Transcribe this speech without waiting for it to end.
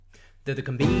They're the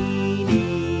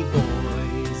Combini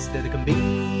Boys. They're the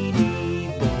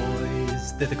Combini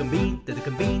Boys. They're the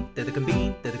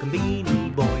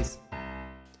Combini Boys.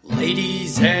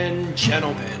 Ladies and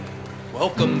gentlemen,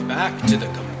 welcome back to the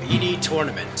Combini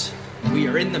Tournament. We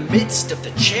are in the midst of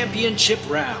the championship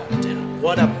round, and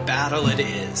what a battle it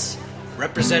is.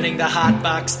 Representing the Hot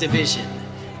Box division,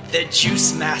 the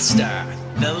Juice Master,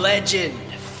 the legend,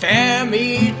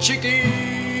 Famichiki!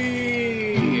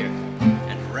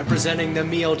 And representing the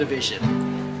Meal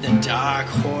division, the Dark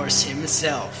Horse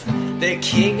himself, the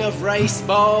King of Rice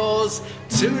Balls,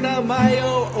 Tuna,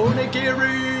 Mayo,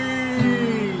 Onigiri!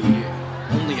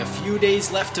 Only a few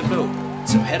days left to vote,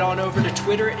 so head on over to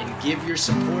Twitter and give your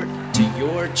support to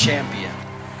your champion.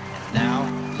 And now,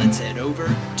 let's head over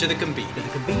to the Combini.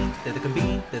 They're the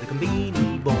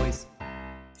Combini Boys.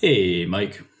 Hey,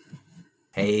 Mike.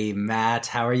 Hey, Matt,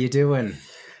 how are you doing?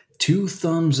 2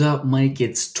 thumbs up, Mike.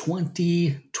 It's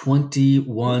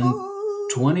 2021.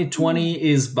 2020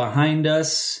 is behind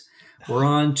us. We're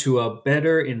on to a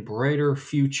better and brighter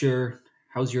future.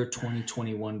 How's your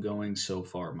 2021 going so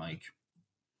far, Mike?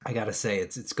 I gotta say,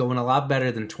 it's going a lot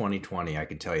better than 2020, I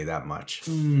can tell you that much.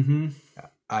 Mm-hmm.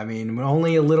 I mean,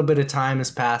 only a little bit of time has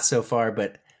passed so far,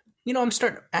 but,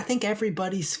 I think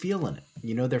everybody's feeling it.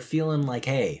 They're feeling like,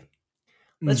 hey,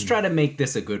 let's try to make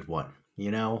this a good one,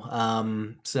 Maya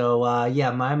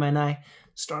and I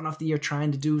starting off the year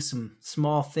trying to do some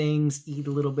small things, eat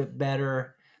a little bit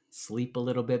better, sleep a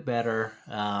little bit better.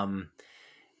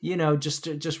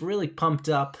 Just really pumped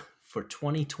up for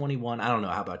 2021. I don't know.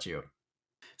 How about you?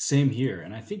 Same here,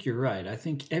 and I think you're right. I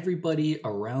think everybody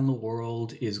around the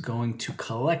world is going to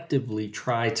collectively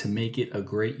try to make it a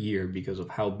great year because of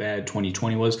how bad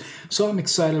 2020 was. So I'm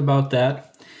excited about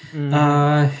that.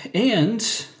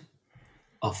 And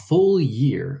a full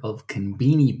year of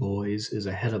Combini Boys is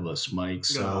ahead of us, Mike.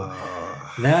 So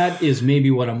that is maybe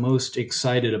what I'm most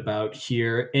excited about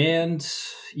here. And,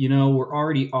 we're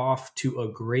already off to a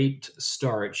great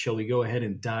start. Shall we go ahead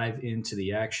and dive into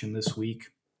the action this week?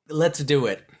 Let's do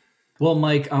it. Well,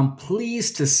 Mike, I'm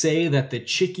pleased to say that the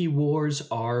Chiki Wars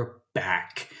are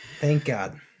back. Thank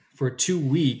God. For 2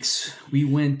 weeks, we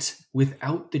went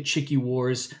without the Chiki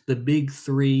Wars, the big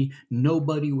 3.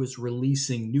 Nobody was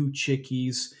releasing new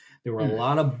Chikis. There were a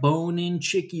lot of bone-in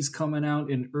Chikis coming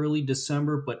out in early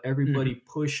December, but everybody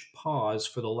pushed pause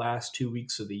for the last 2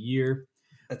 weeks of the year.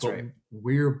 That's right.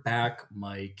 We're back,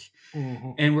 Mike.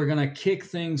 And we're going to kick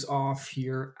things off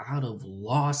here out of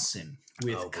Lawson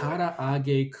with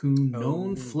Karaage-kun,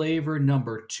 known flavor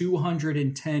number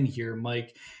 210 here,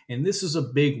 Mike. And this is a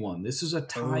big one. This is a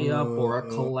tie-up or a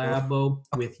collabo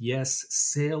with,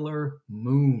 Sailor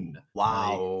Moon.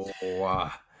 Wow.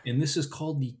 Mike. And this is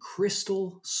called the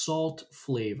Crystal Salt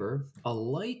flavor. A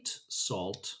light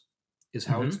salt is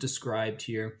how it's described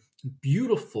here.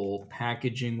 Beautiful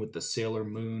packaging with the Sailor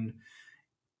Moon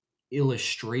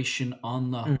illustration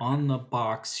on the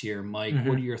box here, Mike.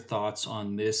 What are your thoughts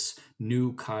on this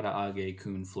new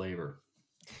Karaage-kun flavor?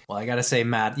 Well, I gotta say,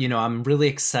 Matt, I'm really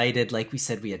excited. Like we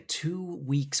said, we had 2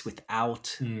 weeks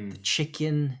without the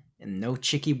chicken and no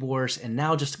Chiki Wars, and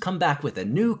now just to come back with a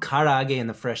new karaage in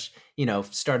the fresh,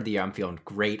 start of the year, I'm feeling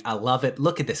great. I love it.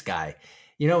 Look at this guy.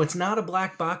 It's not a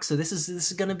black box, so this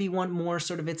is gonna be one more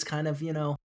sort of its kind of,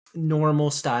 normal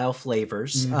style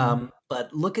flavors.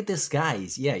 But look at this guy.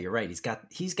 You're right.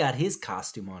 He's got his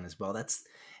costume on as well. That's,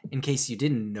 in case you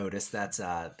didn't notice, that's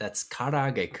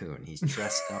Karaage-kun. He's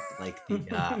dressed up like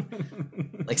the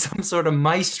like some sort of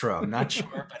maestro. I'm not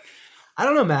sure, but I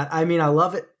don't know, Matt. I mean, I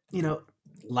love it.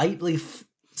 Lightly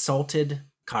salted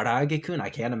Karaage-kun. I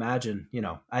can't imagine.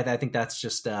 I think that's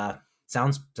just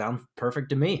sounds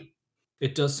perfect to me.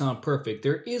 It does sound perfect.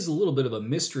 There is a little bit of a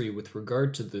mystery with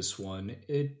regard to this one.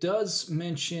 It does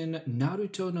mention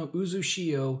Naruto no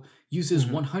Uzushio uses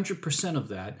 100% of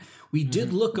that. We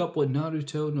did look up what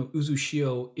Naruto no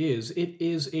Uzushio is. It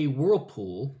is a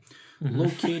whirlpool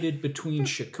located between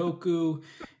Shikoku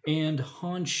and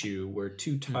Honshu, where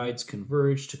 2 tides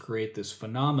converge to create this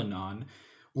phenomenon.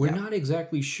 We're not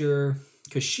exactly sure,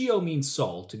 because Shio means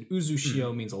salt and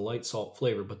Uzushio means a light salt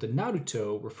flavor, but the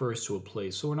Naruto refers to a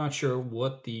place. So we're not sure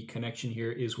what the connection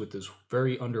here is with this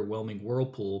very underwhelming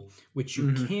whirlpool, which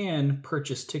you can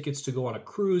purchase tickets to go on a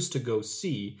cruise to go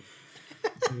see.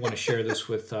 We want to share this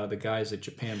with the guys at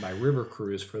Japan by River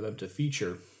Cruise for them to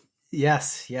feature.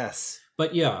 Yes.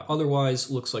 But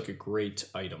otherwise looks like a great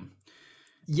item.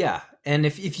 Yeah, and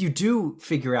if you do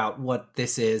figure out what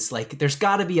this is, like, there's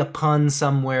got to be a pun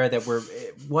somewhere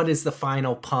what is the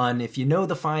final pun? If you know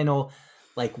the final,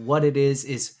 like, what it is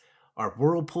are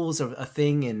whirlpools a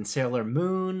thing in Sailor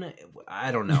Moon?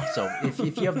 I don't know. So if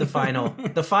you have the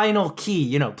final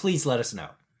key, please let us know.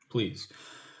 Please.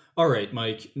 All right,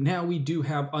 Mike. Now we do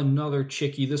have another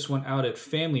chickie. This one out at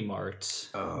Family Mart.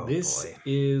 Oh, this boy.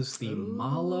 is the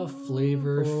mala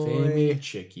flavor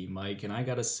Famichiki, Mike. And I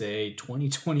gotta say,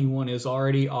 2021 is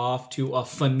already off to a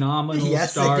phenomenal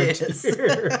start. It is.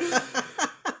 Here.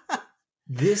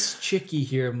 This chickie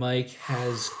here, Mike,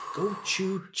 has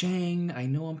gochujang. I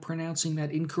know I'm pronouncing that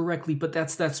incorrectly, but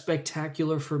that's that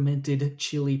spectacular fermented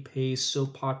chili paste so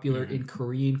popular in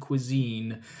Korean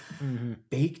cuisine.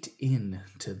 Baked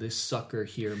into this sucker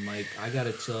here, Mike. I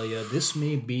gotta tell you, this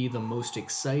may be the most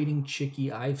exciting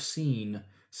chickie I've seen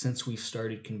since we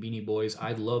started Konbini Boys.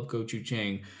 I love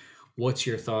gochujang. What's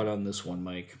your thought on this one,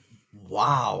 Mike?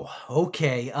 Wow.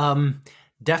 Okay.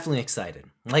 Definitely excited.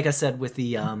 Like I said with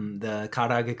the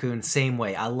Karage-kun, same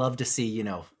way. I love to see,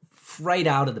 right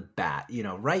out of the bat,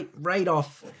 right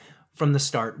off from the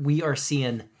start, we are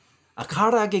seeing a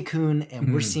Karage-kun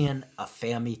and we're seeing a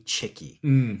Famichiki.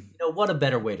 What a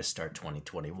better way to start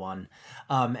 2021.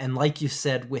 And like you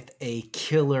said, with a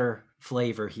killer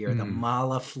flavor here, the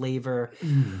mala flavor.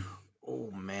 Oh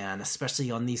man,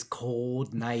 especially on these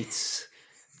cold nights,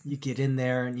 you get in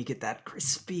there and you get that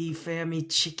crispy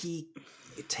Famichiki.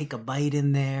 You take a bite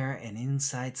in there and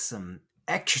inside some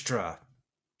extra,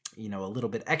 a little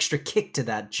bit extra kick to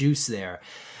that juice there.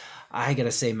 I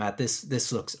gotta say, Matt,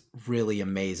 this looks really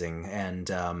amazing. And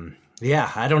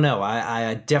I don't know.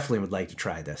 I definitely would like to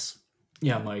try this.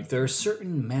 Yeah, Mike, there are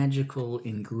certain magical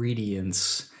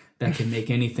ingredients that can make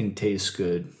anything taste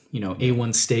good.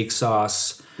 A1 steak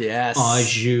sauce, yes, au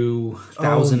jus,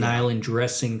 Thousand Island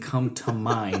dressing come to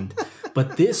mind.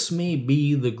 But this may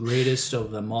be the greatest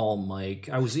of them all, Mike.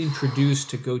 I was introduced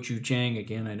to gochujang,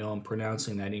 again, I know I'm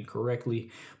pronouncing that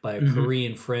incorrectly, by a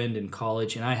Korean friend in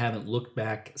college, and I haven't looked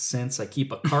back since. I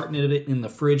keep a carton of it in the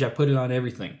fridge. I put it on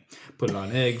everything. Put it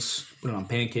on eggs, put it on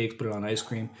pancakes, put it on ice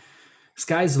cream.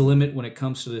 Sky's the limit when it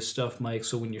comes to this stuff, Mike.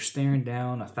 So when you're staring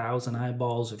down 1,000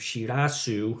 eyeballs of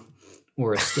shirasu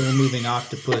or a still-moving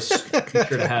octopus, make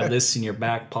sure to have this in your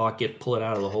back pocket. Pull it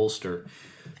out of the holster.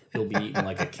 You'll be eating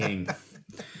like a king.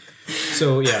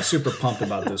 So, yeah, super pumped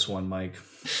about this one, Mike.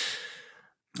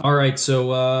 All right, so,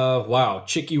 wow.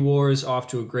 Chickie Wars off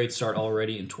to a great start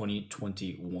already in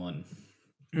 2021.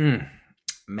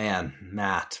 Man,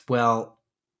 Matt. Well,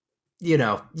 you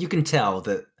can tell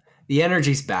that the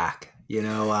energy's back.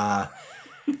 The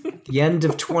end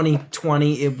of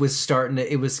 2020, it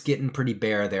was getting pretty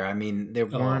bare there. I mean, there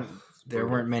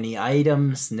weren't many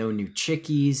items, no new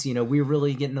chickies. We were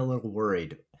really getting a little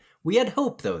worried. We had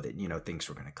hope though that, things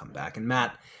were going to come back. And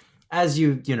Matt, as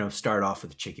you start off with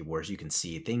the Chickie Wars, you can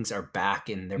see things are back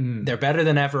and they're better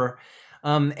than ever.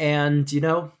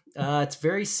 It's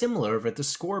very similar over at the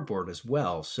scoreboard as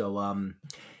well. So,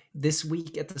 this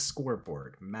week at the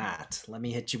scoreboard, Matt, let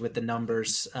me hit you with the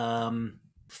numbers.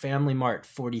 Family Mart,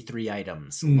 43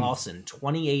 items. Lawson,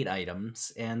 28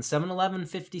 items. And 7-Eleven,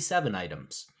 57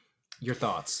 items. Your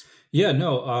thoughts? Yeah,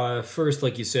 no. First,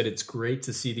 like you said, it's great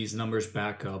to see these numbers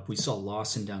back up. We saw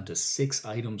Lawson down to 6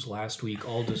 items last week,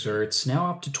 all desserts. Now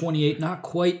up to 28, not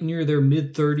quite near their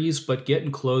mid-30s, but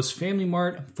getting close. Family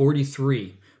Mart,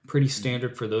 43. Pretty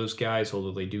standard for those guys,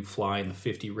 although they do fly in the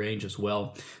 50 range as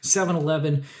well.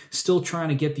 7-Eleven, still trying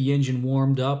to get the engine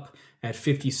warmed up at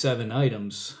 57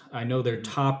 items. I know they're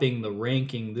topping the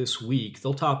ranking this week.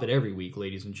 They'll top it every week,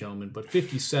 ladies and gentlemen. But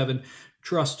 57,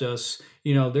 trust us,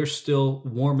 they're still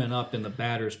warming up in the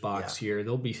batter's box here.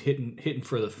 They'll be hitting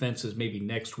for the fences maybe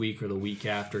next week or the week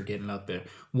after, getting up at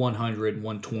 100,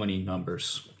 120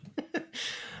 numbers.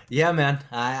 Yeah, man,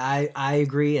 I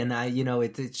agree, and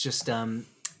it's just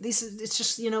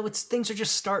things are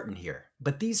just starting here,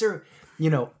 but these are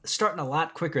starting a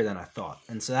lot quicker than I thought,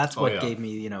 and so that's what gave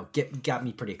me got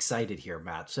me pretty excited here,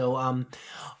 Matt. So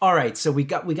all right, so we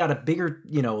got a bigger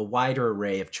a wider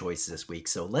array of choices this week,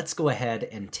 so let's go ahead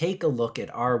and take a look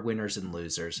at our winners and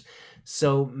losers.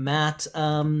 So Matt,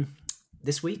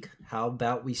 this week, how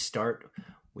about we start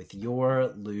with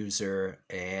your loser,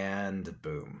 and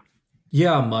boom.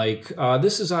 Yeah, Mike,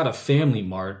 this is out of Family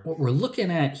Mart. What we're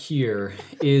looking at here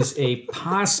is a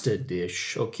pasta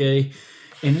dish, okay?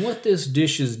 And what this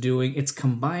dish is doing, it's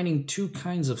combining 2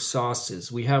 kinds of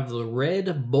sauces. We have the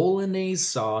red bolognese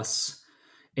sauce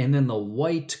and then the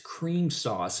white cream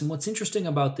sauce. And what's interesting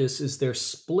about this is they're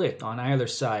split on either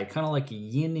side, kind of like a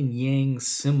yin and yang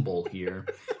symbol here.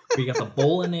 You got the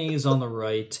bolognese on the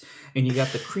right and you got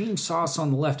the cream sauce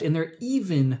on the left, and they're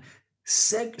even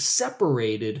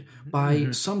separated by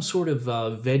some sort of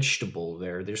vegetable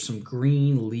there. There's some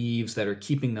green leaves that are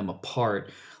keeping them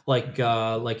apart. like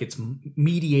it's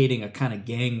mediating a kind of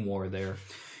gang war there.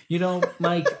 You know,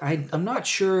 Mike, I'm not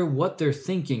sure what they're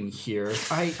thinking here.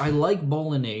 I like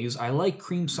bolognese. I like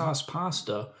cream sauce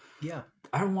pasta. Yeah.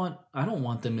 I don't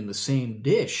want them in the same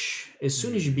dish. As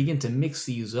soon as you begin to mix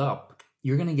these up,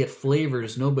 you're going to get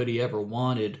flavors nobody ever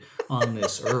wanted on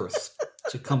this earth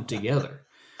to come together.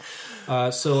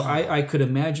 So I could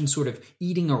imagine sort of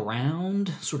eating around,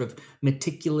 sort of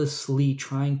meticulously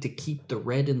trying to keep the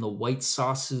red and the white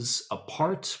sauces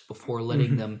apart before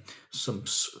letting them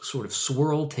sort of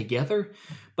swirl together.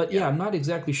 But yeah, I'm not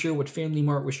exactly sure what Family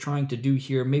Mart was trying to do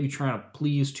here. Maybe trying to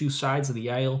please two sides of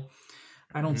the aisle.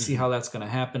 I don't see how that's going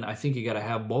to happen. I think you got to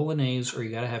have bolognese or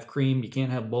you got to have cream. You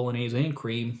can't have bolognese and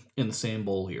cream in the same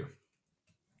bowl here.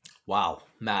 Wow,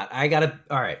 Matt,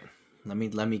 all right. Let me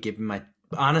give you my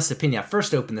honest opinion. I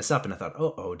first opened this up and I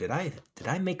thought, did I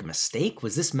make a mistake?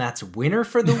 Was this Matt's winner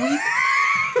for the week?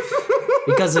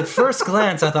 Because at first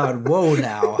glance, I thought, whoa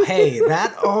now, hey,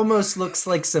 that almost looks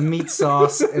like some meat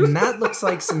sauce and that looks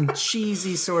like some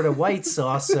cheesy sort of white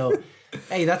sauce. So,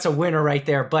 hey, that's a winner right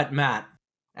there. But Matt,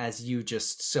 as you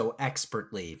just so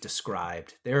expertly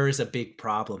described, there is a big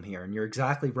problem here. And you're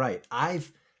exactly right. I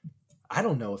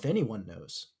don't know if anyone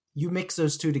knows. You mix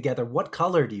those two together, what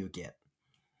color do you get?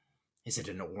 Is it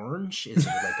an orange? Is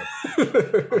it like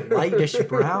a lightish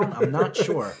brown? I'm not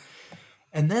sure.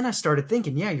 And then I started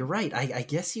thinking, yeah, you're right. I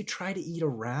guess you try to eat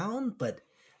around, but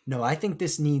no, I think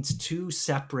this needs two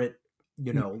separate,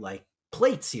 like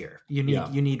plates here. You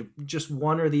need just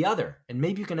one or the other. And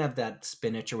maybe you can have that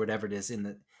spinach or whatever it is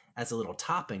as a little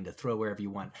topping to throw wherever you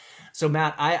want. So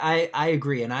Matt, I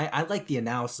agree. And I like the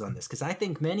analysis on this because I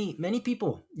think many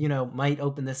people, might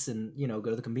open this and, go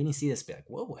to the convenience, see this, be like,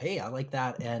 whoa, hey, I like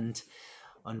that. And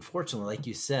unfortunately, like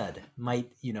you said, might,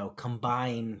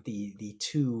 combine the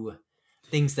two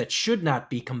things that should not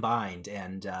be combined.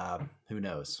 And who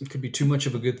knows? It could be too much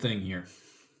of a good thing here.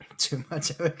 Too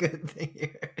much of a good thing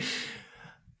here.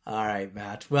 All right,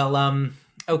 Matt. Well,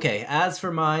 okay, as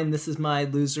for mine, this is my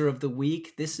loser of the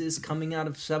week. This is coming out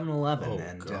of 7-Eleven. Oh,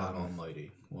 and, God almighty.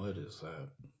 What is that?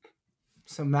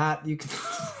 So, Matt, you can...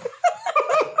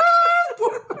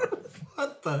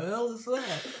 What the hell is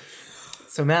that?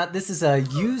 So, Matt, this is a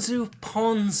yuzu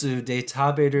ponzu de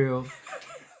taberu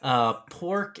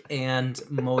pork and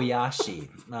moyashi,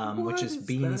 which is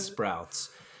bean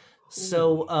sprouts.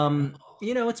 So,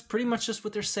 it's pretty much just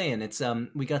what they're saying. It's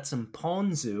we got some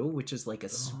ponzu, which is like a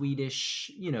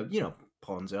Swedish,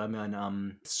 ponzu. I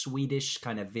mean, Swedish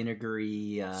kind of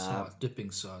vinegary sauce, dipping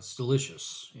sauce.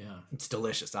 Delicious. Yeah, it's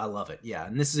delicious. I love it. Yeah,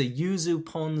 and this is a yuzu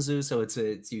ponzu, so it's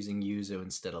using yuzu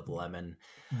instead of lemon.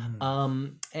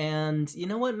 And you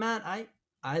know what, Matt?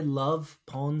 I love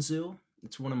ponzu.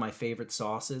 It's one of my favorite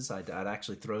sauces. I'd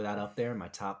actually throw that up there in my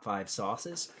top 5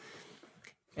 sauces.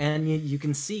 And you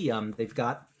can see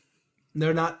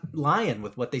they're not lying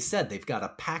with what they said. They've got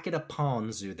a packet of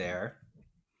ponzu there,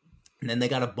 and then they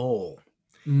got a bowl.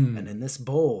 And in this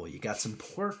bowl, you got some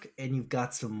pork and you've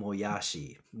got some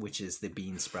moyashi, which is the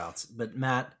bean sprouts. But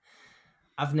Matt,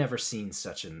 I've never seen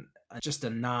just a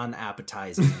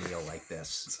non-appetizing meal like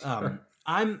this. I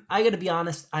got to be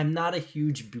honest, I'm not a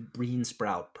huge bean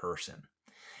sprout person.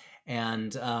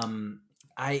 And of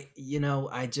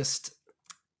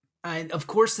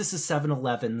course, this is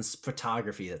 7-Eleven's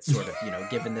photography that's sort of,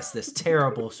 given this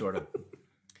terrible sort of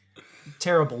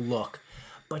terrible look.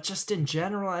 But just in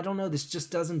general, I don't know. This just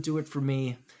doesn't do it for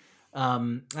me. I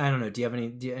don't know. Do you have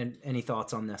any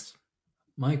thoughts on this?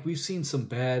 Mike, we've seen some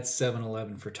bad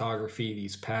 7-Eleven photography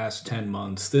these past 10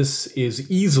 months. This is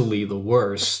easily the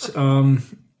worst.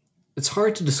 It's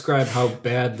hard to describe how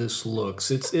bad this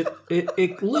looks.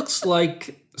 It looks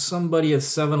like somebody at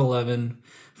 7-Eleven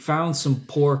found some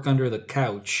pork under the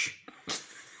couch.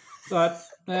 Thought,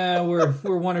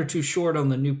 we're one or two short on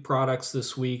the new products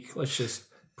this week. Let's just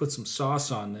put some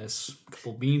sauce on this. A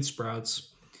couple bean sprouts.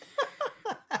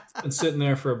 Been sitting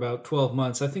there for about 12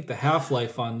 months. I think the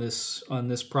half-life on this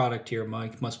product here,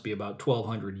 Mike, must be about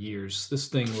 1,200 years. This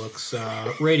thing looks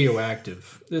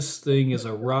radioactive. This thing is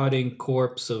a rotting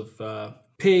corpse of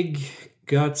pig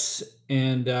guts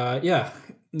and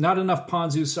not enough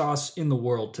ponzu sauce in the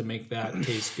world to make that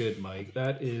taste good, Mike.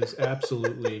 That is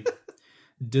absolutely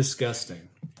disgusting.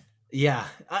 Yeah,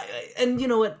 and you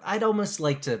know what? I'd almost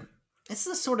like to. It's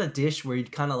the sort of dish where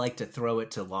you'd kind of like to throw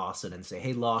it to Lawson and say,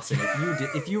 "Hey, Lawson,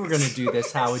 if you were going to do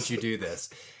this, how would you do this?"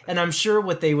 And I'm sure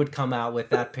what they would come out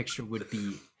with, that picture would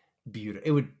be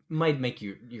beautiful. It might make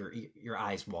your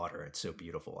eyes water. It's so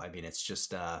beautiful. I mean, it's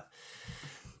just,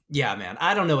 yeah, man.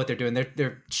 I don't know what they're doing.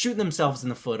 They're shooting themselves in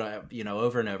the foot,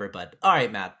 over and over. But all right,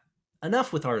 Matt.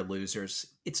 enough with our losers.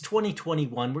 It's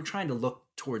 2021. We're trying to look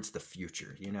towards the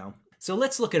future, So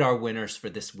let's look at our winners for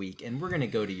this week, and we're going to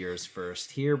go to yours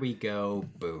first. Here we go.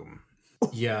 Boom.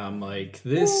 Yeah, Mike.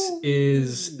 This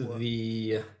is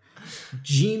the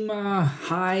Jima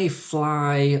High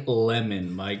Fly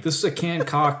Lemon, Mike. This is a canned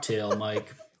cocktail,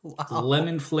 Mike. Wow.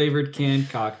 Lemon-flavored canned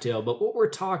cocktail. But what we're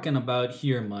talking about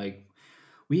here, Mike,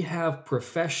 we have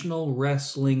professional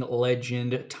wrestling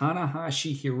legend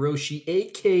Tanahashi Hiroshi,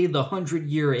 a.k.a. the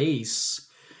 100-Year Ace,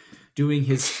 doing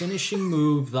his finishing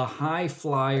move, the High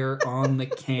Flyer, on the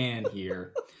can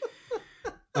here.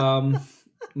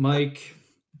 Mike,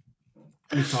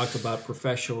 we talk about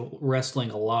professional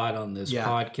wrestling a lot on this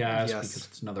podcast because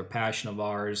it's another passion of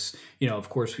ours. Of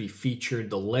course, we featured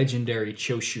the legendary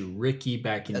Choshu Riki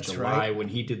back in July when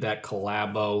he did that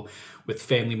collabo with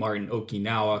Family Mart in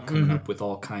Okinawa, coming up with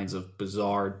all kinds of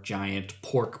bizarre giant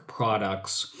pork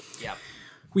products. Yep.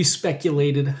 We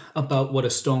speculated about what a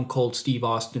Stone Cold Steve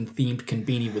Austin themed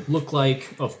konbini would look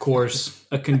like. Of course,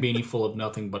 a konbini full of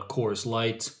nothing but Coors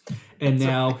Light. And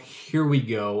now, here we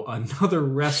go. Another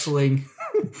wrestling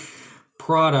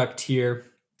product here.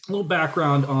 A little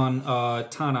background on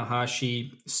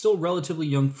Tanahashi. Still relatively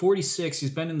young, 46. He's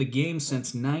been in the game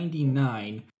since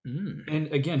 99. And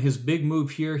again, his big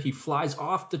move here, he flies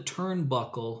off the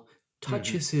turnbuckle,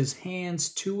 touches his hands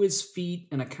to his feet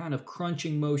in a kind of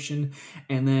crunching motion,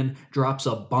 and then drops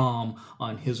a bomb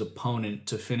on his opponent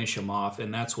to finish him off.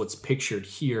 And that's what's pictured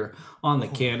here on the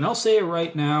can. And I'll say it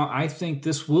right now, I think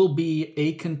this will be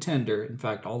a contender. In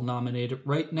fact, I'll nominate it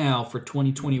right now for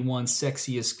 2021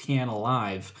 Sexiest Can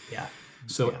Alive. Yeah.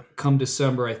 So come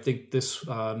December, I think this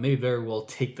may very well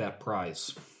take that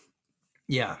prize.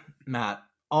 Yeah, Matt,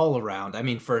 all around.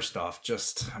 First off,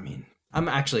 I'm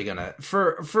actually gonna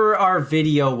for our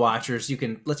video watchers,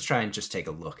 let's try and just take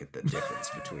a look at the difference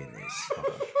between these.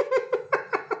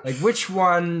 Like which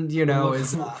one,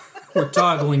 is we're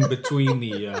toggling between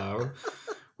the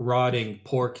rotting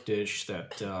pork dish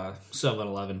that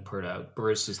 7-Eleven put out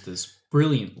versus this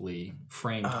brilliantly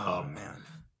framed up. Man.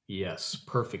 Yes,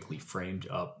 perfectly framed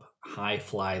up High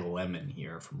Fly Lemon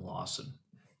here from Lawson.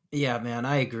 Yeah, man,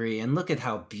 I agree. And look at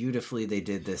how beautifully they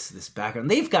did this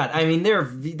background. They've got,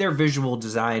 their visual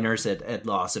designers at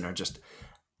Lawson are just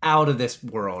out of this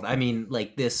world.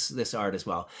 Like this art as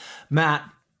well. Matt,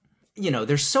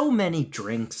 there's so many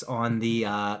drinks on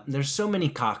there's so many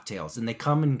cocktails, and they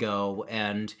come and go,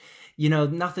 and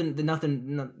nothing,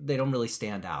 they don't really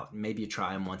stand out. Maybe you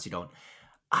try them once, you don't.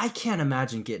 I can't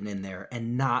imagine getting in there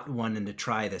and not wanting to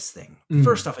try this thing.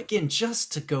 First off, again,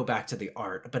 just to go back to the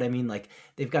art, but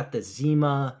they've got the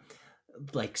Zima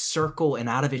circle, and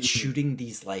out of it shooting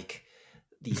these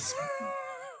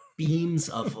beams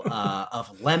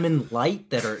of lemon light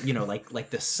that are like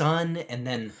the sun, and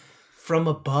then from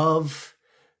above,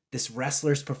 this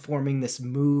wrestler's performing this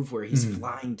move where he's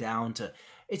flying down to.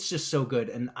 It's just so good,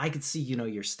 and I could see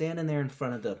you're standing there in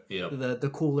front of the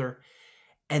cooler.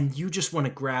 And you just want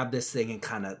to grab this thing and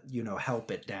kind of,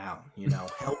 help it down,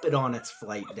 help it on its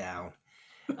flight down.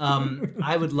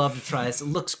 I would love to try this. It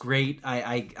looks great.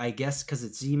 I guess because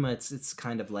it's Zima, it's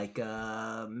kind of like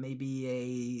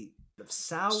maybe a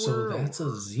sour. So that's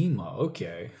a Zima.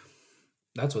 Okay.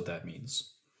 That's what that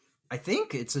means. I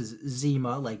think it's a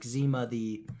Zima, like Zima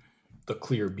the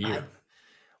clear beer.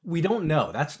 We don't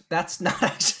know. That's not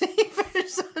actually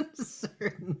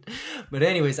certain. But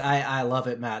anyways, I love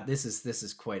it, Matt. This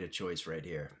is quite a choice right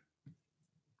here.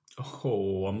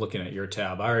 Oh, I'm looking at your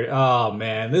tab. Oh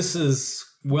man, this is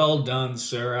well done,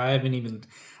 sir. I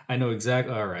know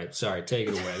exactly. All right, sorry, take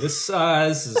it away. This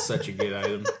is such a good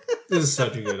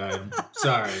item.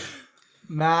 Sorry,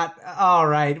 Matt. All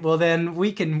right, well then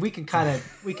we can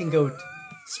go.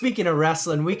 Speaking of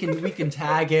wrestling, we can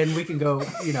tag in. We can go.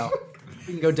 We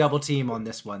can go double team on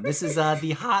this one. This is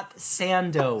the Hot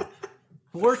Sando.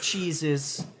 4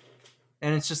 cheeses,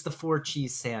 and it's just the 4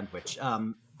 cheese sandwich.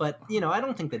 But I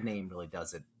don't think the name really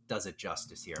does it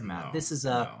justice here, Matt. No, this is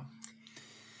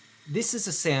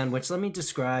a sandwich. Let me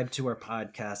describe to our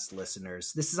podcast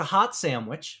listeners. This is a hot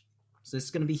sandwich, so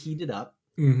it's going to be heated up.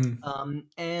 Mm-hmm.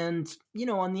 And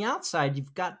on the outside,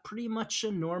 you've got pretty much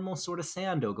a normal sort of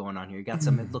sando going on here. You got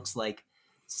some. It looks like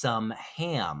some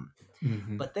ham,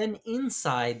 but then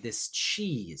inside this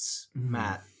cheese,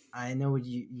 Matt. I know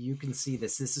you can see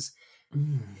this. This is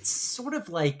it's sort of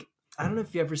like, I don't know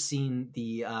if you've ever seen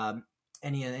the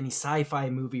any sci-fi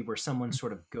movie where someone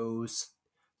sort of goes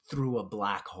through a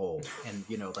black hole and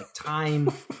like time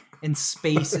and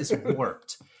space is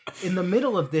warped. In the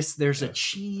middle of this, there's a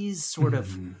cheese sort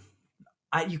of.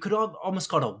 You could almost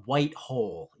call it a white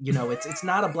hole. It's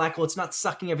not a black hole. It's not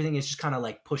sucking everything. It's just kind of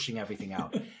like pushing everything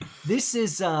out. This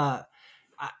is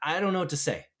I don't know what to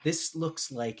say. This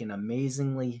looks like an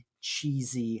amazingly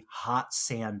cheesy hot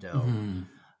sando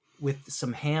with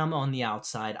some ham on the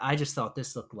outside. I just thought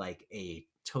this looked like a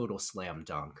total slam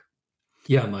dunk.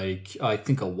 Yeah, Mike, I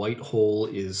think a white hole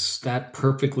that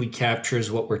perfectly captures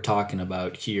what we're talking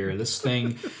about here. This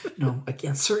thing,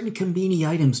 again, certain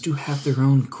convenience items do have their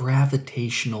own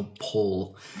gravitational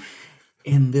pull.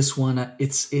 In this one,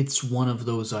 it's one of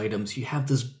those items. You have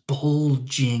this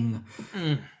bulging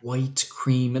white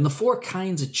cream, and the 4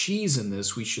 kinds of cheese in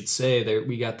this. We should say there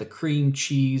we got the cream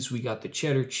cheese, we got the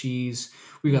cheddar cheese,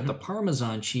 we got the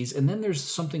Parmesan cheese, and then there's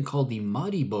something called the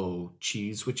Maribo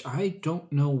cheese, which I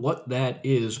don't know what that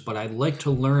is, but I'd like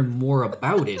to learn more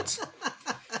about it.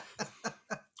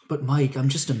 But Mike, I'm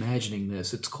just imagining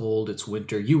this. It's cold. It's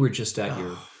winter. You were just at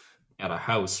a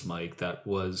house, Mike, that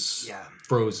was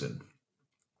frozen.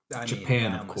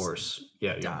 Japan, of course.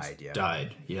 Yeah,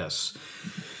 died. Yes.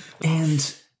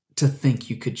 And to think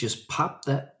you could just pop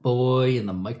that boy in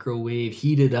the microwave,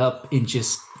 heat it up, and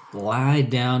just lie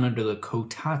down under the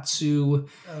kotatsu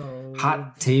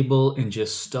hot table and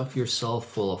just stuff yourself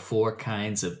full of 4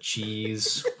 kinds of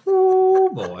cheese. Oh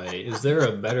boy, is there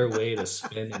a better way to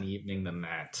spend an evening than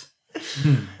that?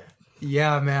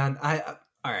 Yeah, man.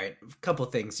 All right, a couple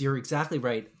of things. You're exactly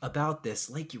right about this.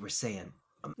 Like you were saying,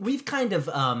 we've kind of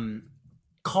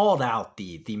called out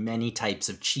the many types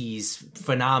of cheese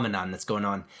phenomenon that's going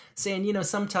on, saying,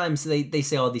 sometimes they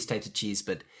say all these types of cheese,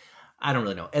 but I don't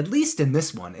really know. At least in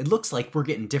this one, it looks like we're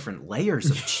getting different layers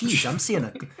of cheese. I'm seeing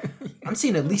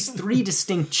at least 3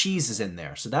 distinct cheeses in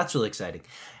there, so that's really exciting.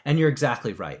 And you're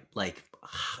exactly right. Like,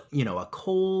 a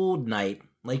cold night,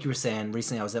 like you were saying.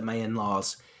 Recently, I was at my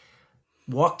in-laws.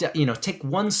 Walked out, take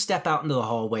one step out into the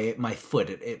hallway, my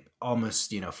foot, it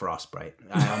almost, frostbite.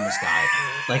 I almost died.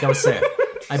 Like I was saying,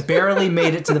 I barely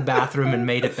made it to the bathroom and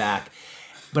made it back.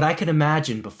 But I could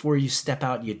imagine before you step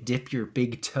out, you dip your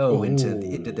big toe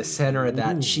into the center of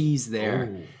that cheese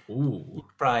there. You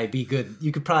could probably be good.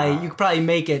 You could probably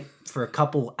make it for a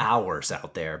couple hours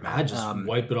out there, man. I just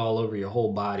wipe it all over your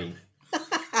whole body.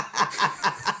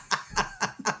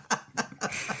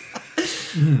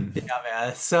 Yeah,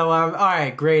 man. So, all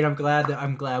right, great. I'm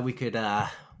glad we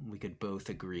could both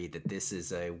agree that this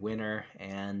is a winner.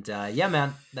 And yeah,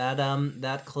 man,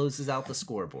 that closes out the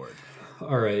scoreboard.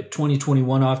 All right,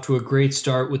 2021 off to a great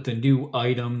start with the new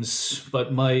items.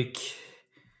 But Mike,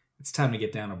 it's time to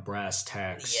get down to brass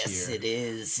tacks here. Yes, it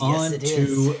is. On to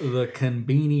the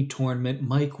Konbini tournament.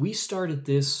 Mike, we started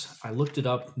this, I looked it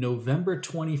up, November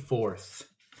 24th.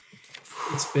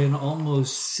 It's been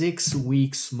almost 6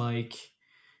 weeks, Mike.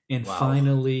 And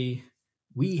finally,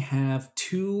 we have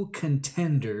 2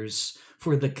 contenders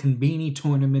for the Konbini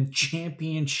tournament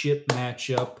championship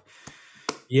matchup.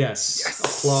 Yes.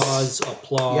 Applause.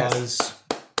 Yes.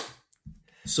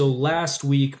 So last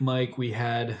week, Mike, we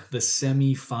had the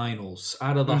semifinals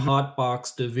out of the hot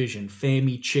box division.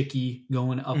 Famichiki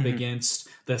going up against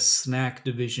the snack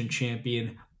division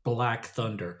champion, Black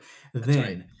Thunder.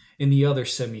 Then in the other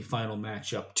semifinal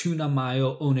matchup, Tuna,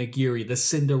 Mayo, Onigiri, the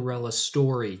Cinderella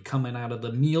story coming out of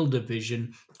the meal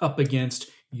division up against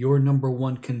your number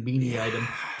 1 Konbini item,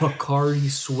 Pocari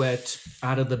Sweat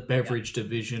out of the beverage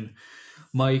division.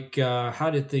 Mike, how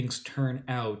did things turn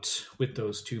out with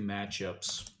those 2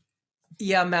 matchups?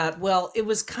 Yeah, Matt. Well, it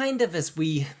was kind of as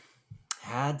we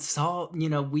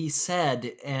we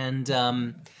said,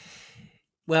 and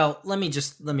well, let me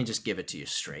just give it to you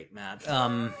straight, Matt.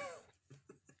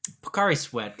 Pocari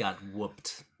Sweat got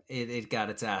whooped. It got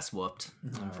its ass whooped,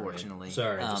 unfortunately.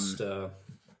 Right. Sorry,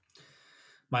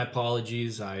 my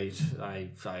apologies.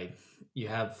 You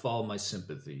have all my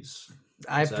sympathies.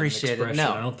 I appreciate it.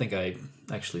 No, I don't think I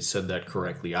actually said that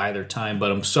correctly either time,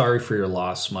 but I'm sorry for your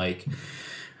loss, Mike.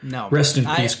 No. Rest in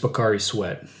peace, Pocari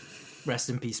Sweat.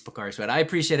 Rest in peace, Pocari Sweat. I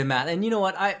appreciate it, Matt. And you know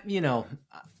what?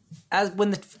 As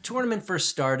when the tournament first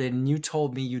started and you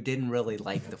told me you didn't really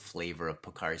like the flavor of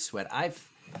Pocari Sweat, I've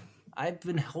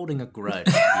been holding a grudge,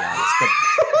 to be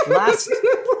honest. But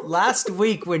last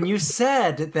week when you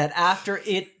said that after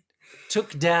it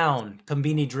took down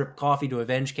Konbini Drip Coffee to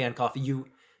Avenge Can Coffee, you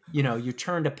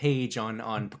turned a page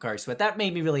on Pocari Sweat. That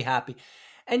made me really happy.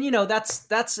 And,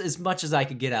 that's as much as I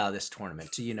could get out of this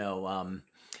tournament. Someone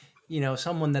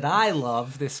that I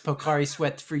love, this Pocari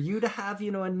Sweat, for you to have,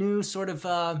 a new sort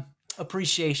of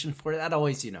appreciation for it, that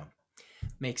always,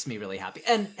 makes me really happy.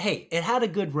 And, hey, it had a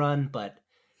good run, but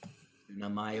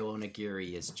Mayo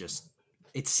Onigiri is just,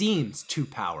 it seems too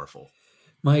powerful.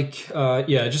 Mike,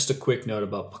 yeah, just a quick note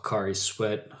about Pocari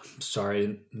Sweat. I'm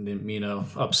sorry, I didn't mean to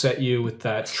upset you with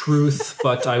that truth,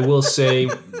 but I will say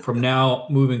from now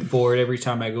moving forward, every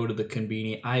time I go to the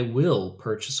conveni, I will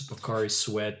purchase a Pocari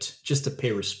Sweat just to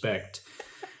pay respect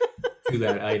to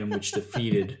that item which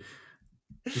defeated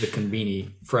the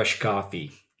conveni fresh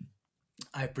coffee.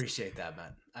 I appreciate that,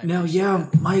 man. Now, yeah,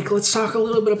 Mike, let's talk a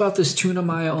little bit about this Tuna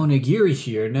Mayo Onigiri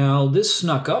here. Now, this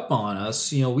snuck up on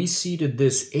us. We seeded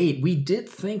this 8. We did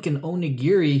think an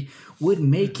Onigiri would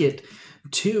make it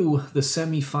to the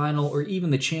semifinal or even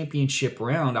the championship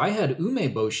round. I had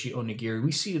Umeboshi Onigiri.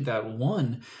 We seeded that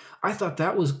 1. I thought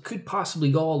that could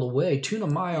possibly go all the way. Tuna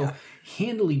Mayo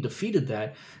handily defeated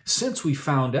that. Since we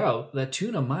found out that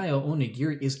Tuna Mayo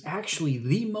Onigiri is actually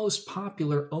the most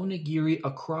popular onigiri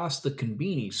across the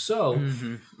conveni. So,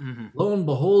 lo and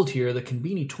behold here, the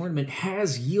conveni tournament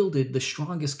has yielded the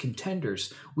strongest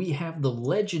contenders. We have the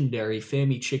legendary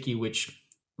Famichiki, which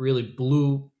really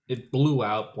blew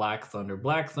out Black Thunder.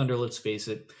 Black Thunder, let's face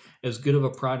it, as good of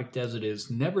a product as it is,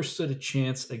 never stood a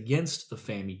chance against the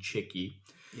Famichiki.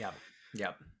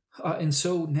 Yep. And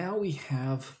so now we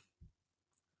have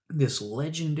this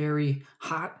legendary,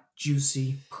 hot,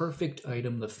 juicy, perfect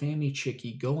item, the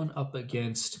Famichiki, going up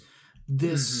against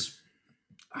this.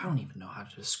 I don't even know how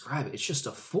to describe it. It's just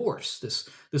a force. This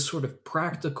sort of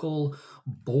practical,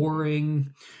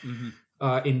 boring,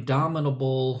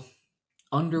 indomitable,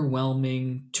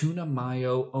 underwhelming Tuna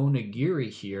Mayo Onigiri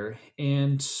here.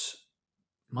 And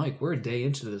Mike, we're a day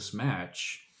into this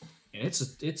match. And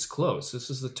it's close. This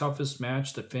is the toughest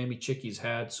match that Famichiki's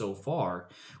had so far.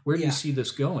 Where do you see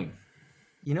this going?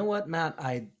 You know what, Matt?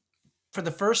 For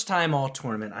the first time all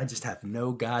tournament, I just have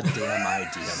no goddamn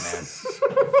idea, man.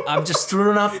 I'm just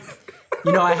throwing up.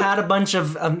 I had a bunch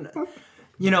of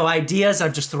ideas.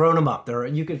 I've just thrown them up there.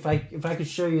 If I could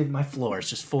show you, my floor is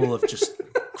just full of just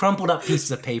crumpled up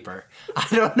pieces of paper. I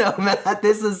don't know, Matt.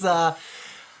 This is I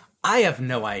have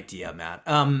no idea, Matt.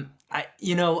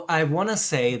 I want to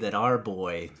say that our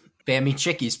boy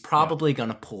Famichiki's probably going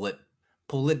to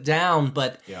pull it down,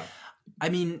 but I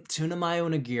mean, Tuna Mayo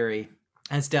Onigiri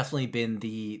has definitely been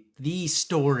the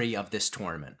story of this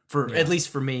tournament at least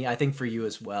for me. I think for you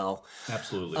as well.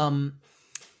 Absolutely.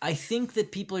 I think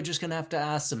that people are just going to have to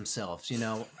ask themselves,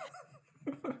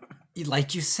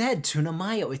 like you said, Tuna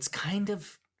Mayo, it's kind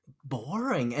of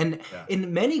boring, and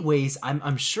in many ways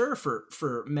I'm sure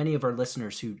for many of our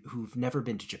listeners who've never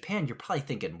been to Japan, you're probably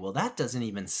thinking, well, that doesn't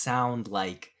even sound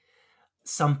like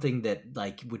something that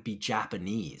like would be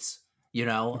Japanese,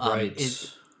 right.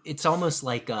 It's almost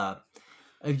like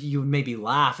you would maybe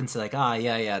laugh and say like,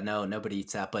 no, nobody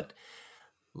eats that, but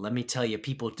let me tell you,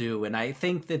 people do. And I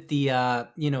think that the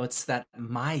it's that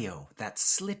mayo, that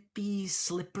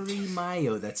slippery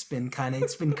mayo that's been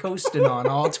it's been coasting on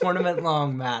all tournament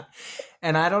long, Matt.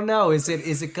 And I don't know, is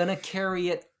it gonna carry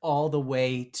it all the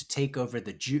way to take over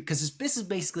the juice? Because this is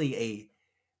basically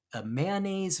a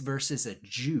mayonnaise versus a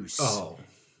juice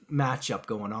matchup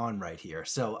going on right here.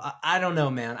 So I don't know,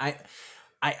 man. I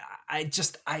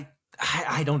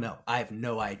don't know. I have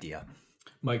no idea.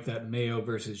 Mike, that mayo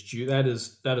versus juice, that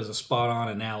is a spot-on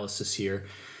analysis here.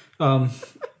 I'm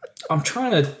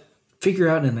trying to figure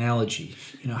out an analogy,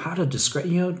 how to describe,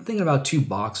 thinking about two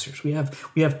boxers. We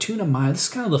have Tuna Mayo. This is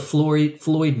kind of the Floyd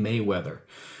Mayweather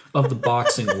of the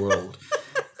boxing world.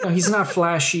 He's not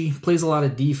flashy, plays a lot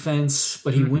of defense,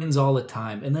 but he wins all the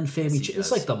time. And then Famichiki, it's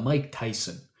like the Mike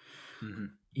Tyson.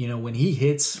 When he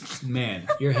hits, man,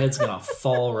 your head's going to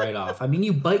fall right off. I mean,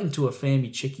 you bite into a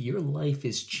Famichiki, your life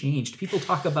is changed. People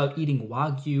talk about eating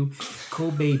Wagyu,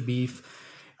 Kobe beef,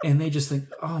 and they just think,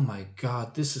 oh my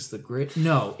God, this is the great.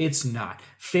 No, it's not.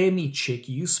 Famichiki,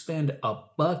 you spend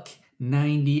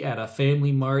 $1.90 at a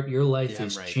Family Mart, your life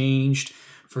is changed.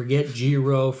 Forget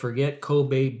Jiro, forget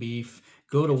Kobe beef.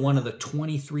 Go to one of the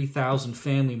 23,000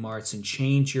 Family Marts and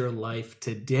change your life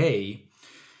today.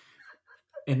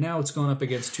 And now it's going up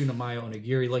against Tuna Mayo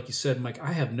Onigiri. Like you said, Mike,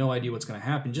 I have no idea what's going to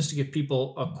happen. Just to give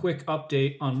people a quick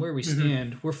update on where we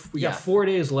stand, we got 4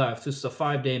 days left. This is a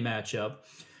 5-day matchup.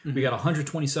 We got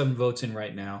 127 votes in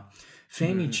right now.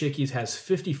 Famichiki's has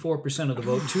 54% of the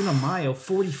vote. Tuna Mayo,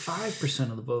 45%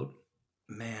 of the vote.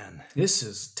 Man, this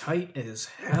is tight as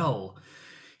hell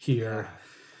here.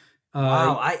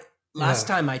 Wow, Last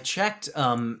time I checked,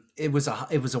 it was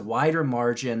a wider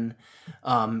margin.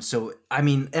 So I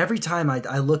mean, every time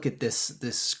I look at this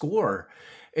score,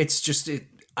 it's just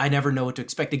I never know what to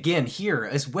expect. Again, here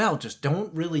as well, just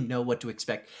don't really know what to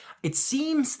expect. It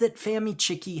seems that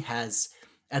Famichiki has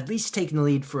at least taken the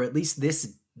lead for at least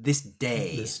this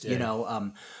day.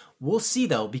 We'll see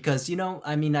though, because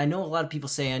I mean, I know a lot of people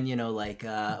saying,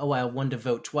 I want to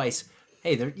vote twice.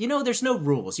 Hey, there's no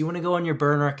rules. You want to go on your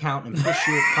burner account and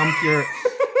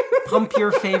pump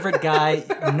your favorite guy,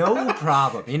 no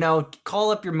problem. Call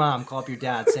up your mom, call up your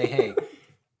dad, say, hey,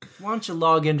 why don't you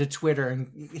log into Twitter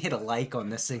and hit a like on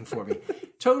this thing for me?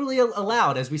 Totally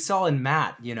allowed, as we saw in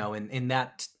Matt, in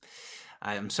that.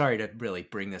 I'm sorry to really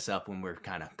bring this up when we're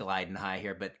kind of gliding high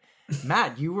here, but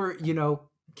Matt, you were,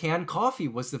 Canned Coffee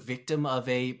was the victim of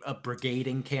a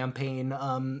brigading campaign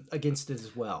against it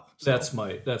as well. So.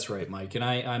 That's right, Mike. And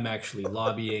I'm actually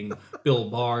lobbying Bill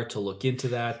Barr to look into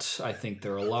that. I think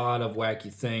there are a lot of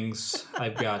wacky things.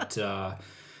 I've got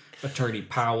Attorney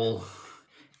Powell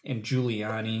and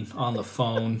Giuliani on the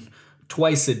phone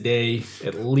twice a day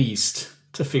at least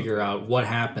to figure out what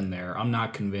happened there. I'm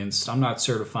not convinced. I'm not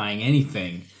certifying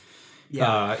anything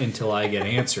until I get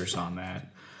answers on that.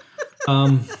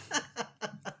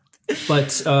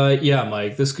 But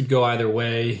Mike, this could go either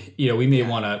way. We may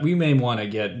want to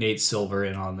get Nate Silver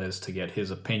in on this to get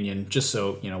his opinion, just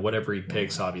so whatever he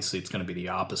picks. Obviously, it's going to be the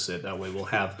opposite. That way,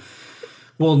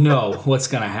 we'll know what's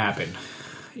going to happen.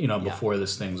 Before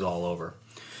this thing's all over.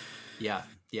 Yeah.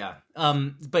 Yeah.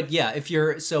 But yeah,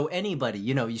 anybody,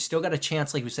 you still got a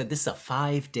chance. Like we said, this is a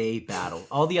 5-day battle.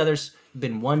 All the others have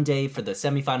been 1 day. For the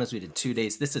semifinals, we did 2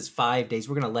 days. This is 5 days.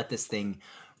 We're going to let this thing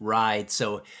ride.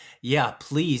 So yeah,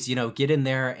 please, get in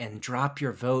there and drop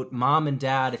your vote. Mom and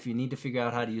dad, if you need to figure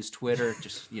out how to use Twitter,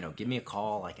 just, give me a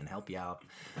call. I can help you out.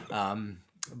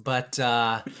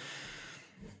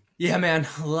 Yeah, man,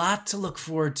 a lot to look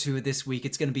forward to this week.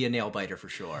 It's going to be a nail biter for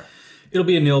sure. It'll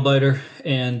be a nail biter,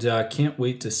 and can't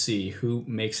wait to see who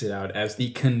makes it out as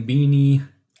the Konbini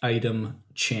item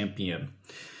champion.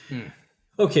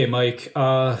 Okay, Mike,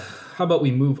 how about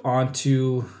we move on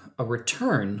to a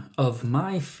return of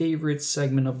my favorite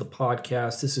segment of the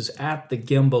podcast. This is At the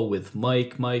Gemba with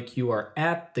Mike. Mike, you are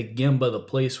at the Gemba, the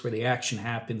place where the action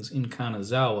happens in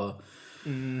Kanazawa.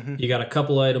 Mm-hmm. You got a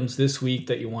couple items this week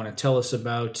that you want to tell us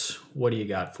about. What do you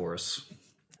got for us?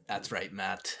 That's right,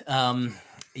 Matt.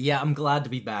 Yeah, I'm glad to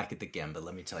be back at the Gemba,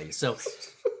 let me tell you. So,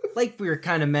 like we were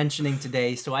kind of mentioning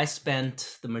today, so I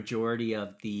spent the majority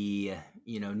of the,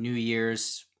 New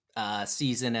Year's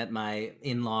season at my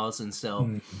in-laws, and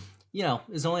so, it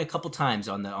was only a couple times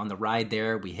on the ride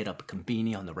there. We hit up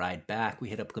Konbini. On the ride back, we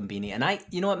hit up Konbini. And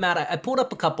you know what, Matt? I pulled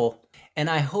up a couple, and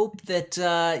I hope that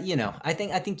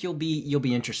I think you'll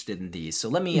be interested in these. So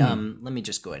let me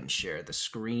just go ahead and share the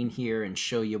screen here and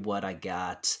show you what I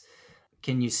got.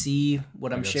 Can you see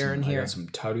what I'm sharing here? I got some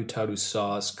taru taru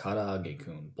sauce,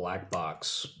 karaage-kun, black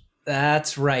box.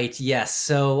 That's right, yes.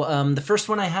 So the first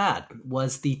one I had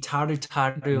was the taru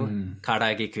taru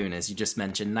karaage-kun, as you just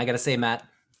mentioned. And I got to say, Matt,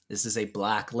 this is a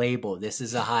black label. This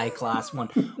is a high-class one.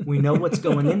 We know what's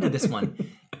going into this one.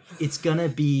 It's going to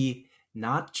be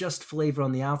not just flavor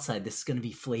on the outside. This is going to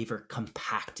be flavor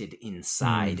compacted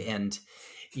inside. And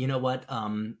you know what?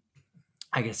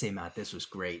 I gotta say, Matt, this was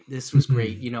great. This was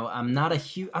great. I'm not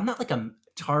like a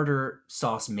tartar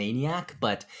sauce maniac,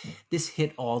 but this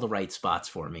hit all the right spots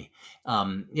for me.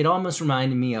 It almost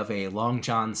reminded me of a Long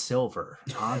John Silver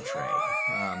entree.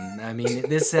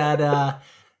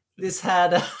 This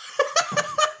had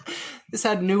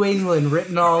New England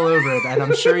written all over it, and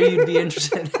I'm sure you'd be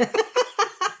interested.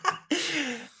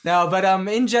 No, but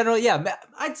in general, yeah,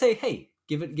 I'd say, hey,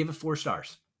 give it 4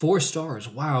 stars. 4 stars.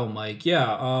 Wow, Mike.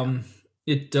 Yeah.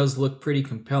 It does look pretty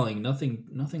compelling.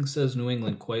 Nothing says New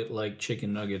England quite like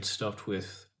chicken nuggets stuffed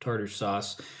with tartar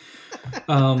sauce.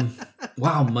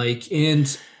 Wow, Mike. And,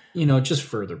 just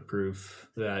further proof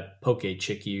that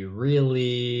Poke-Chiki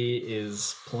really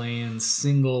is playing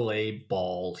single A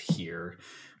ball here,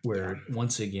 where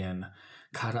once again,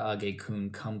 Karaage-kun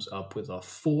comes up with a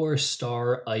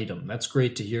 4-star item. That's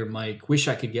great to hear, Mike. Wish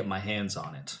I could get my hands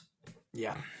on it.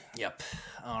 Yeah. Yep.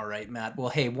 All right, Matt. Well,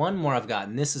 hey, one more I've got,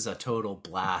 and this is a total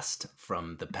blast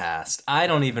from the past. I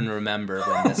don't even remember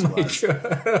when this was.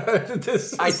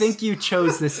 God. I think you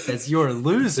chose this as your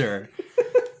loser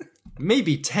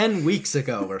maybe 10 weeks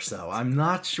ago or so. I'm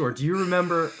not sure. Do you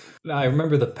remember? No, I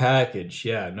remember the package.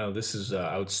 Yeah, no, this is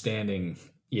outstanding.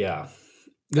 Yeah.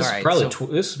 This is probably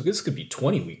this could be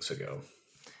 20 weeks ago.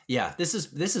 Yeah, this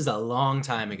is a long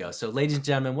time ago. So, ladies and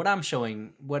gentlemen,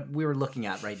 what we're looking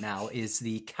at right now is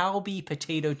the Calbee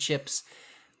potato chips,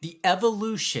 the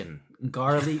Evolution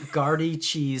garlic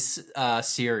cheese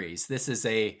series. This is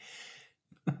a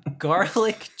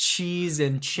garlic cheese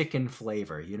and chicken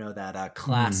flavor. That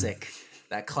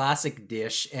classic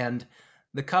dish, and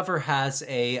the cover has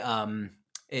like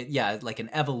an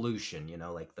evolution.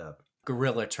 Like the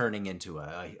gorilla turning into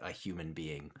a human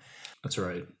being. That's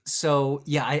right. So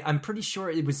yeah, I'm pretty sure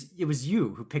it was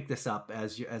you who picked this up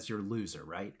as your loser,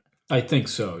 right? I think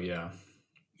so. Yeah.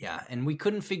 Yeah, and we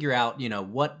couldn't figure out,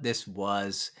 what this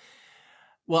was.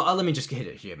 Well, let me just get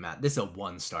it here, Matt. This is a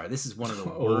 1 star. This is one of the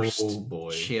worst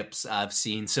chips I've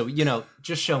seen. So,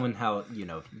 just showing how,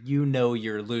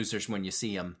 you're losers when you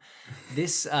see them.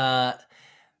 This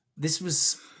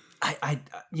was,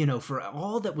 for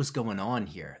all that was going on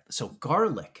here. So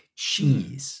garlic,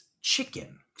 cheese,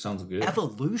 chicken. Sounds good.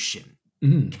 Evolution,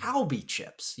 Calbee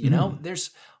chips,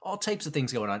 there's all types of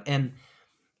things going on. And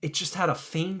it just had a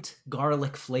faint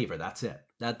garlic flavor. That's it.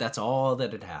 That's all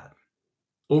that it had.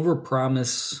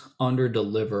 Overpromise,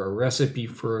 underdeliver, a recipe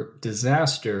for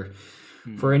disaster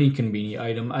for any convenient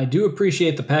item. I do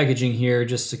appreciate the packaging here,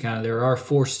 just to there are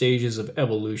 4 stages of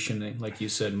evolution, like you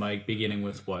said, Mike, beginning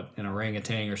with an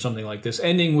orangutan or something like this,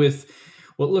 ending with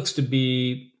what looks to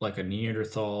be like a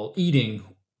Neanderthal eating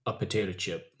a potato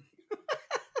chip.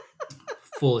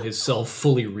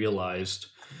 Fully realized.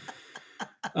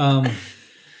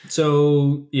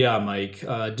 So yeah, Mike,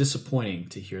 disappointing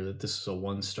to hear that this is a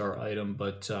 1-star item,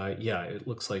 but it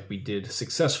looks like we did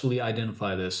successfully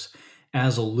identify this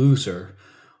as a loser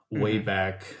way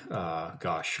back,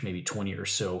 maybe 20 or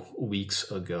so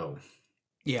weeks ago.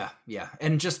 Yeah.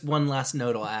 And just one last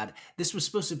note I'll add. This was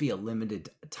supposed to be a limited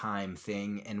time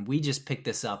thing, and we just picked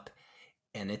this up,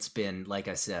 and it's been, like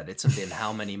I said, it's been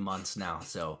how many months now?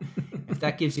 So if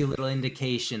that gives you a little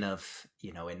indication of,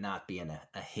 it not being a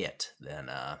hit, then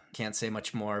can't say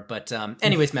much more. But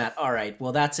anyways, Matt, all right.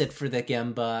 Well, that's it for the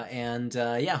Gemba. And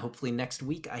hopefully next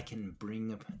week I can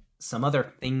bring up some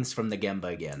other things from the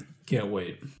Gemba again. Can't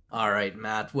wait. All right,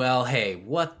 Matt. Well, hey,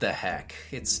 what the heck?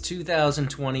 It's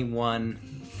 2021.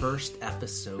 First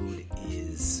episode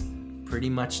is pretty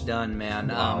much done, man.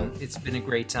 Wow. It's been a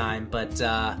great time, but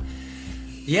as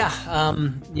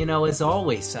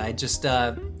always, I just,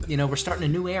 we're starting a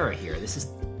new era here. This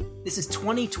is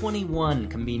 2021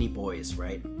 Conbini Boys,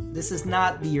 right? This is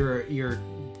not your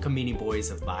Conbini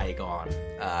Boys of bygone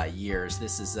years.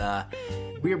 This is,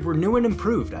 we're new and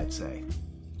improved, I'd say.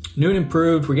 New and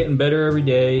improved. We're getting better every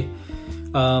day.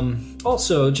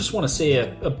 Also, just want to say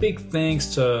a big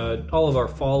thanks to all of our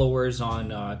followers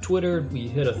on Twitter. We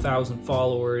hit 1,000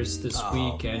 followers this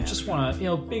week, and just want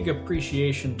to, big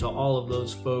appreciation to all of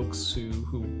those folks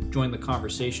who joined the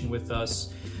conversation with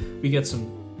us. We get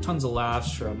tons of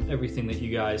laughs from everything that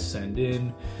you guys send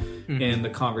in and the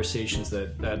conversations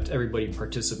that everybody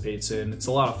participates in. It's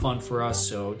a lot of fun for us,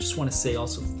 so just want to say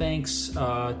also thanks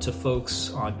to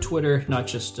folks on Twitter, not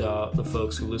just the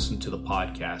folks who listen to the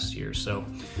podcast here. So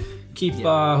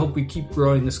hope we keep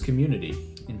growing this community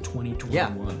in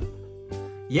 2021.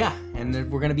 Yeah, and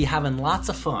we're going to be having lots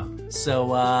of fun.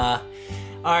 So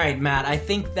all right, Matt, I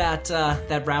think that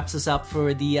wraps us up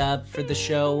for the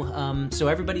show. So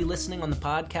everybody listening on the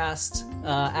podcast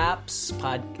apps,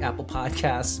 Apple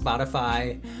Podcasts,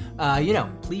 Spotify,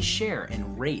 please share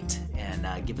and rate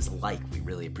and give us a like. We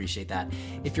really appreciate that.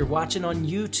 If you're watching on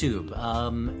YouTube,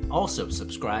 also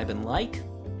subscribe and like.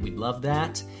 We'd love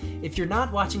that. If you're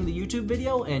not watching the YouTube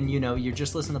video and, you're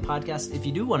just listening to the podcast, if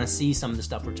you do want to see some of the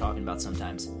stuff we're talking about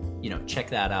sometimes, check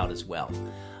that out as well.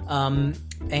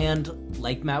 And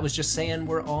like Matt was just saying,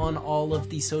 we're on all of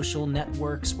the social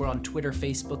networks. We're on Twitter,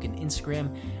 Facebook, and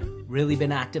Instagram. Really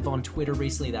been active on Twitter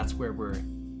recently. That's where we're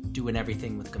doing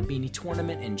everything with Conbini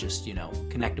Tournament and just,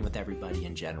 connecting with everybody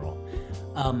in general.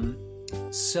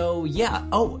 So yeah.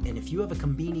 Oh, and if you have a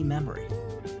Conbini memory,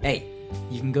 hey,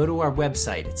 you can go to our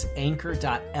website. It's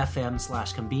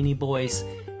anchor.fm/Conbini Boys.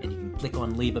 And you can click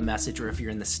on leave a message, or if you're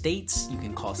in the States, you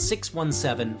can call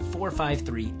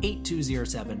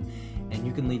 617-453-8207, and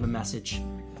you can leave a message.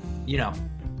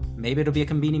 Maybe it'll be a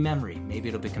Conbini memory, maybe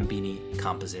it'll be a Conbini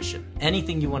composition.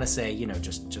 Anything you want to say,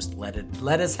 just let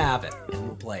us have it, and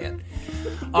we'll play it.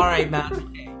 All right, Matt.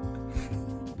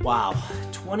 Wow,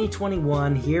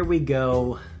 2021, here we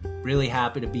go. Really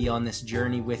happy to be on this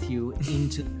journey with you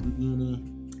into the Conbini.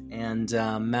 And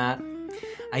Matt,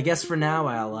 I guess for now,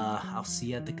 I'll see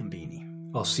you at the Conbini.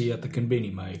 I'll see you at the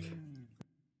Conbini, Mike.